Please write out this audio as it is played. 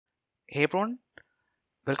Hey everyone,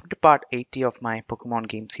 welcome to part 80 of my Pokemon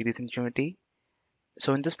game series in Unity.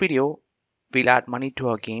 So in this video, we'll add money to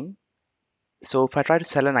our game. So if I try to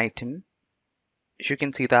sell an item, you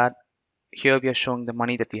can see that here we are showing the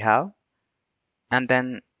money that we have. And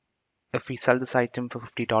then if we sell this item for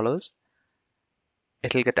 $50,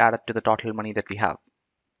 it'll get added to the total money that we have.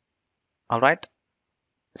 Alright,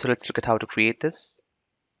 so let's look at how to create this.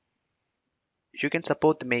 You can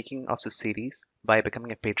support the making of this series by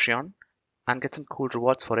becoming a Patreon and get some cool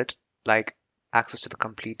rewards for it, like access to the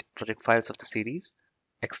complete project files of the series,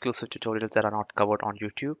 exclusive tutorials that are not covered on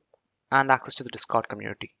YouTube, and access to the Discord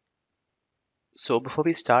community. So before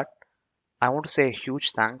we start, I want to say a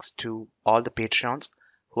huge thanks to all the Patreons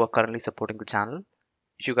who are currently supporting the channel.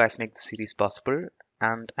 You guys make the series possible,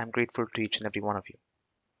 and I'm grateful to each and every one of you.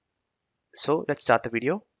 So let's start the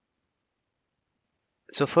video.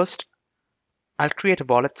 So first, I'll create a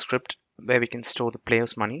wallet script where we can store the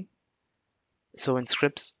player's money. So in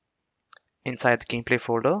scripts, inside the gameplay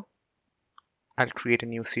folder, I'll create a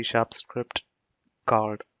new C# script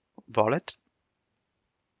called wallet.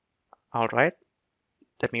 Alright,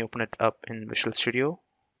 let me open it up in Visual Studio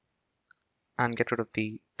and get rid of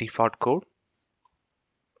the default code.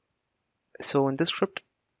 So in this script,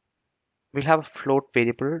 we'll have a float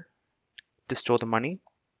variable to store the money,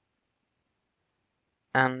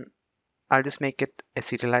 and I'll just make it a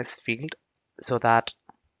serialized field so that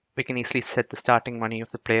we can easily set the starting money of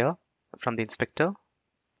the player from the inspector.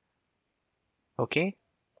 Okay,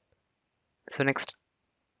 so next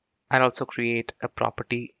I'll also create a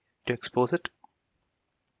property to expose it.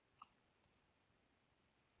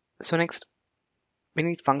 So next we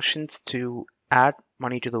need functions to add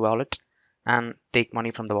money to the wallet and take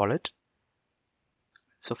money from the wallet.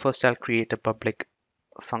 So first I'll create a public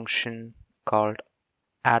function called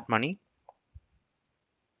add money.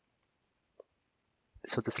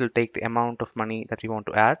 So this will take the amount of money that we want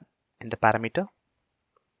to add in the parameter.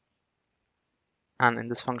 And in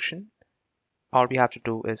this function, all we have to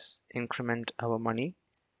do is increment our money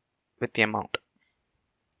with the amount.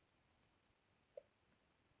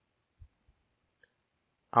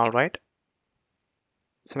 All right.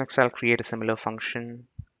 So next I'll create a similar function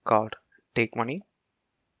called take money.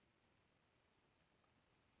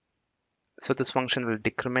 So this function will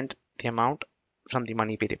decrement the amount from the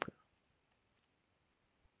money variable.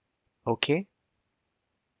 Okay.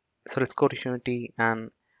 So let's go to Unity and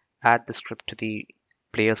add the script to the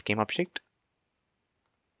player's game object.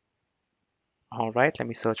 All right, let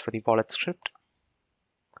me search for the wallet script.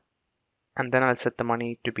 And then I'll set the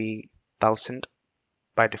money to be 1000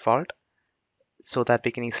 by default so that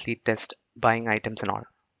we can easily test buying items and all.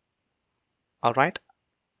 All right.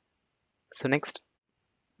 So next,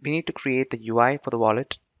 we need to create the UI for the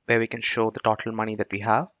wallet where we can show the total money that we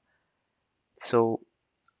have. So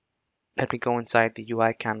let me go inside the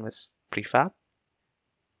UI canvas prefab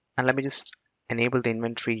and let me just enable the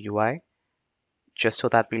inventory UI just so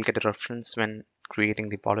that we'll get a reference when creating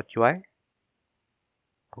the wallet UI.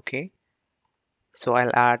 Okay, so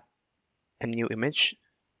I'll add a new image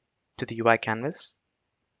to the UI canvas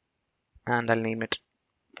and I'll name it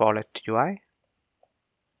wallet UI,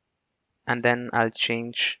 and then I'll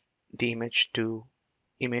change the image to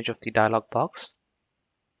image of the dialog box.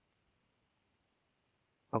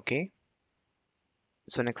 Okay,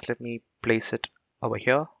 so next let me place it over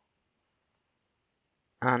here,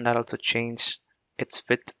 and I'll also change its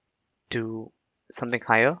width to something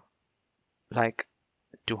higher like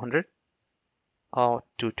 200 or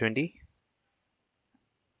 220,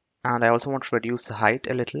 and I also want to reduce the height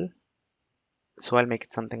a little, so I'll make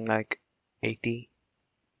it something like 80.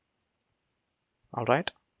 All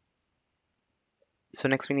right, so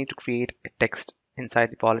next we need to create a text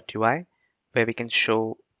inside the wallet UI where we can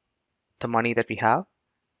show the money that we have.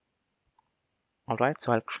 All right,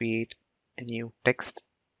 so I'll create a new text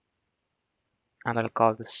and I'll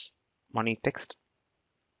call this money text.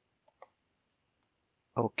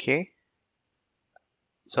 Okay,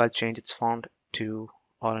 so I'll change its font to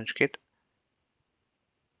Orange Kit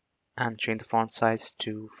and change the font size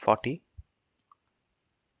to 40,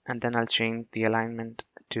 and then I'll change the alignment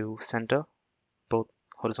to center, both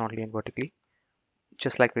horizontally and vertically,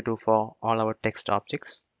 just like we do for all our text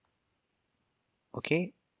objects.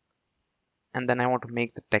 Okay, and then I want to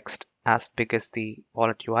make the text as big as the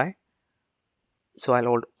wallet UI, so I'll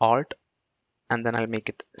hold Alt and then I'll make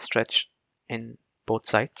it stretch in both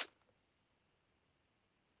sides.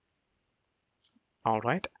 All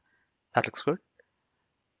right, that looks good.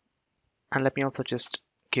 And let me also just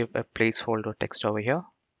give a placeholder text over here.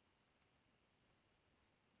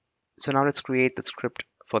 So now let's create the script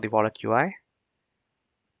for the wallet UI.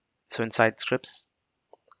 So inside scripts,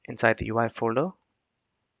 inside the UI folder,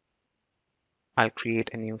 I'll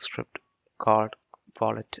create a new script called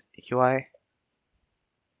wallet UI.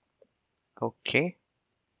 Okay,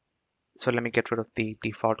 so let me get rid of the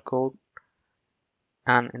default code.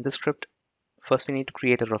 And in the script, first we need to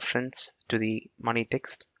create a reference to the money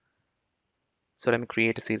text. So let me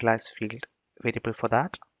create a serialized field variable for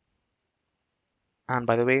that. And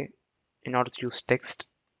by the way, in order to use text,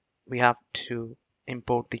 we have to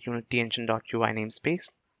import the Unity engine.ui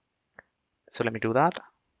namespace. So let me do that.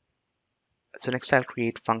 So next I'll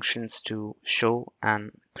create functions to show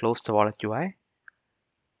and close the wallet UI.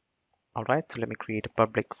 All right, so let me create a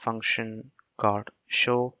public function called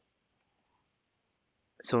show.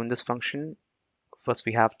 So in this function, first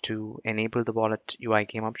we have to enable the wallet UI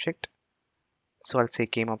game object. So I'll say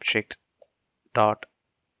game object dot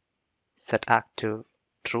set active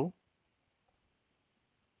true.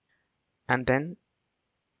 And then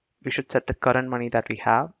we should set the current money that we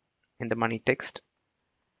have in the money text.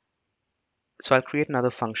 So I'll create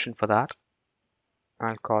another function for that.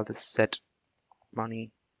 I'll call this set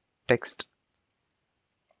money text.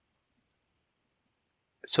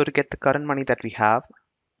 So to get the current money that we have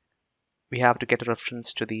to get a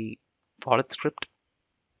reference to the wallet script.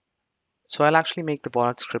 So I'll actually make the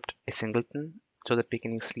wallet script a singleton so that we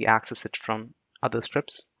can easily access it from other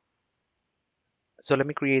scripts. So let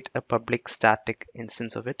me create a public static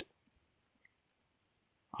instance of it.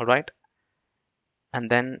 All right. And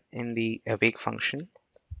then in the awake function,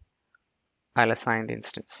 I'll assign the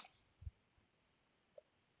instance.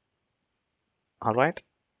 All right.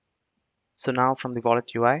 So now from the wallet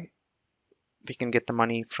UI, we can get the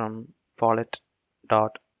money from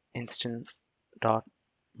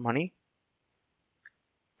wallet.instance.money.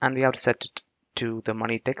 And we have to set it to the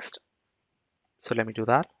money text. So let me do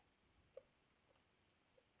that.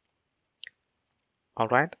 All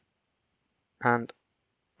right. And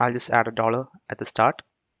I'll just add $1 at the start.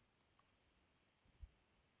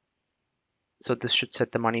 So this should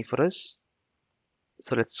set the money for us.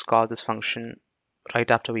 So let's call this function right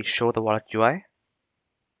after we show the wallet UI.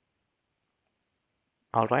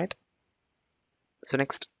 All right. So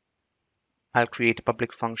next, I'll create a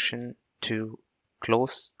public function to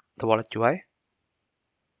close the wallet UI.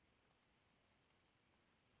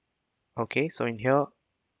 Okay, so in here,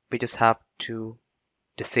 we just have to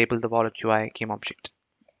disable the wallet UI game object.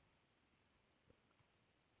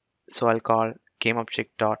 So I'll call game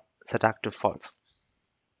object dot set active false.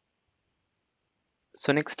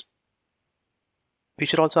 So next, we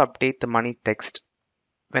should also update the money text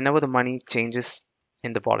whenever the money changes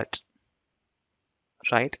in the wallet,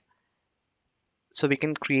 right? So we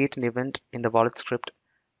can create an event in the wallet script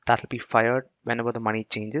that will be fired whenever the money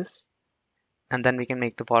changes. And then we can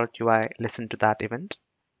make the wallet UI listen to that event.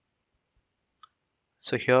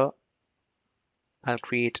 So here I'll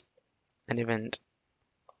create an event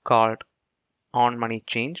called on money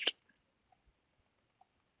changed.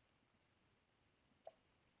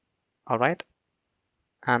 All right.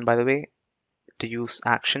 And by the way, to use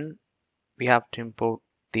action, we have to import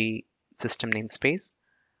the system namespace.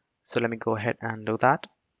 So let me go ahead and do that.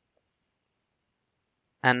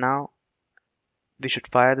 And now we should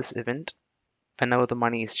fire this event whenever the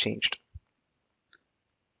money is changed,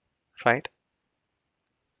 right?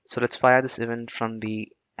 So let's fire this event from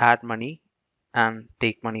the add money and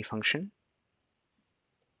take money function.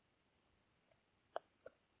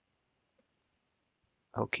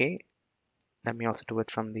 Okay, let me also do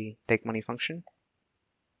it from the take money function.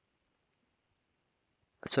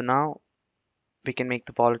 So now we can make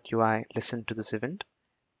the wallet UI listen to this event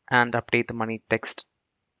and update the money text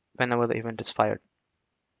whenever the event is fired.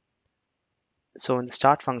 So in the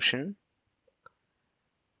start function,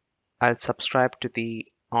 I'll subscribe to the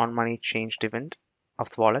on money changed event of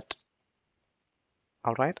the wallet.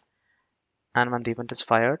 All right. And when the event is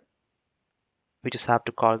fired, we just have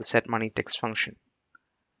to call the set money text function,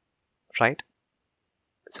 right?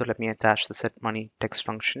 So let me attach the set money text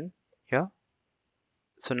function here.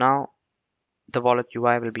 So now the wallet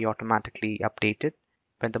UI will be automatically updated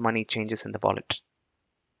when the money changes in the wallet.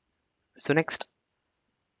 So next,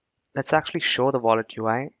 let's actually show the wallet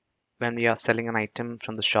UI when we are selling an item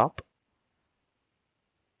from the shop.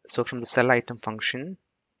 So from the sell item function,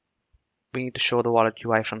 we need to show the wallet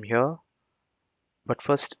UI from here. But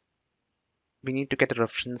first, we need to get a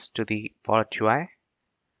reference to the wallet UI.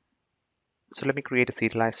 So let me create a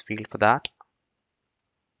serialized field for that.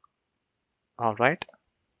 All right.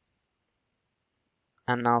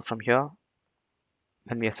 And now from here,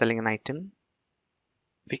 when we are selling an item,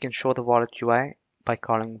 we can show the wallet UI by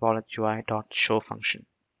calling wallet UI.show function.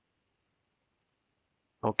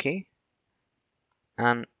 Okay.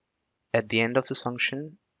 And at the end of this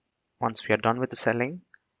function, Once we are done with the selling,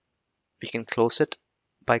 we can close it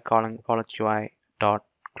by calling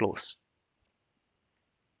walletui.close.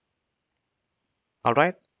 All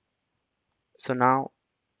right. So now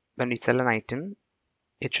when we sell an item,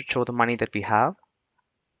 it should show the money that we have.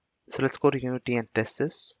 So let's go to Unity and test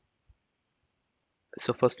this.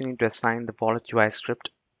 So first we need to assign the wallet UI script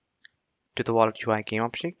to the wallet UI game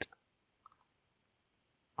object.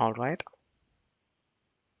 All right.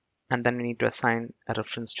 And then we need to assign a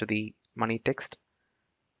reference to the money text.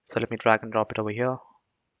 So let me drag and drop it over here.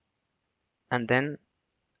 And then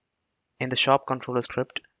in the shop controller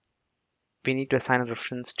script, we need to assign a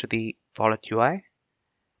reference to the wallet UI.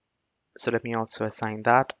 So let me also assign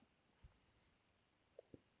that.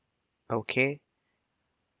 Okay.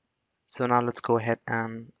 So now let's go ahead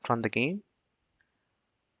and run the game.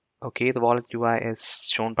 Okay, the wallet UI is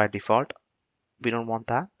shown by default. We don't want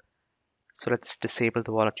that. So let's disable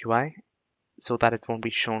the wallet UI so that it won't be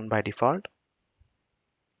shown by default.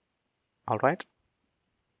 All right.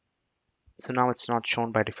 So now it's not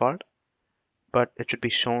shown by default, but it should be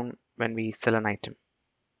shown when we sell an item,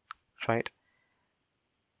 right?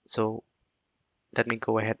 So let me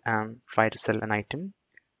go ahead and try to sell an item.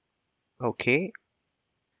 Okay.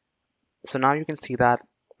 So now you can see that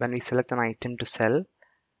when we select an item to sell,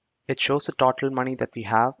 it shows the total money that we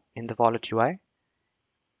have in the wallet UI.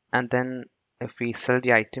 And then if we sell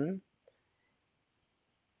the item,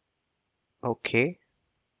 okay,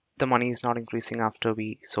 the money is not increasing after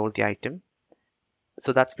we sold the item.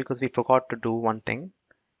 So that's because we forgot to do one thing.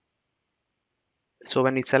 So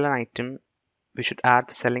when we sell an item, we should add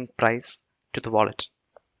the selling price to the wallet,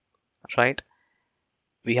 right?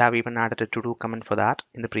 We have even added a to-do command for that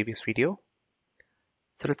in the previous video.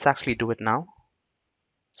 So let's actually do it now.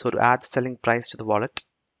 So to add the selling price to the wallet,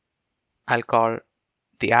 I'll call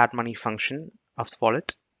the add money function of the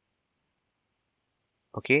wallet.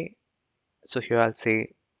 Okay, so here I'll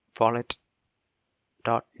say wallet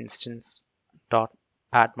dot instance dot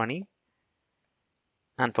add money,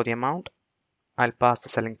 and for the amount I'll pass the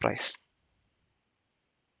selling price.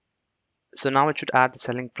 So now it should add the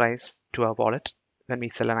selling price to our wallet when we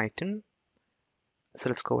sell an item. So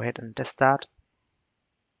let's go ahead and test that.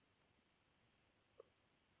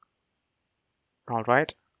 All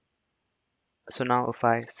right. So now if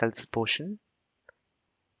I sell this portion,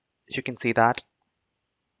 you can see that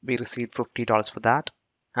we received $50 for that,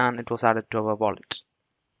 and it was added to our wallet.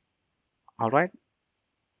 All right.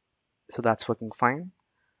 So that's working fine.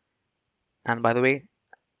 And by the way,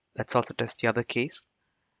 let's also test the other case.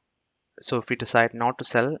 So if we decide not to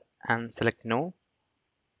sell and select no,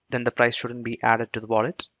 then the price shouldn't be added to the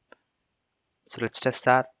wallet. So let's test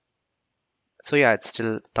that. So yeah, it's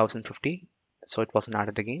still 1050. So it wasn't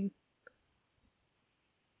added again.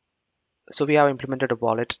 So we have implemented a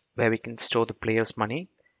wallet where we can store the player's money.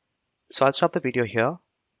 So I'll stop the video here,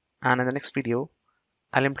 and in the next video,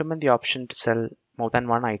 I'll implement the option to sell more than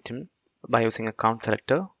one item by using account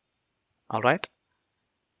selector. All right.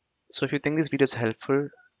 So if you think this video is helpful,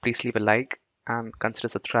 please leave a like and consider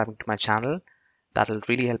subscribing to my channel. That'll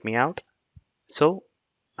really help me out. So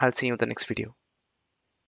I'll see you in the next video.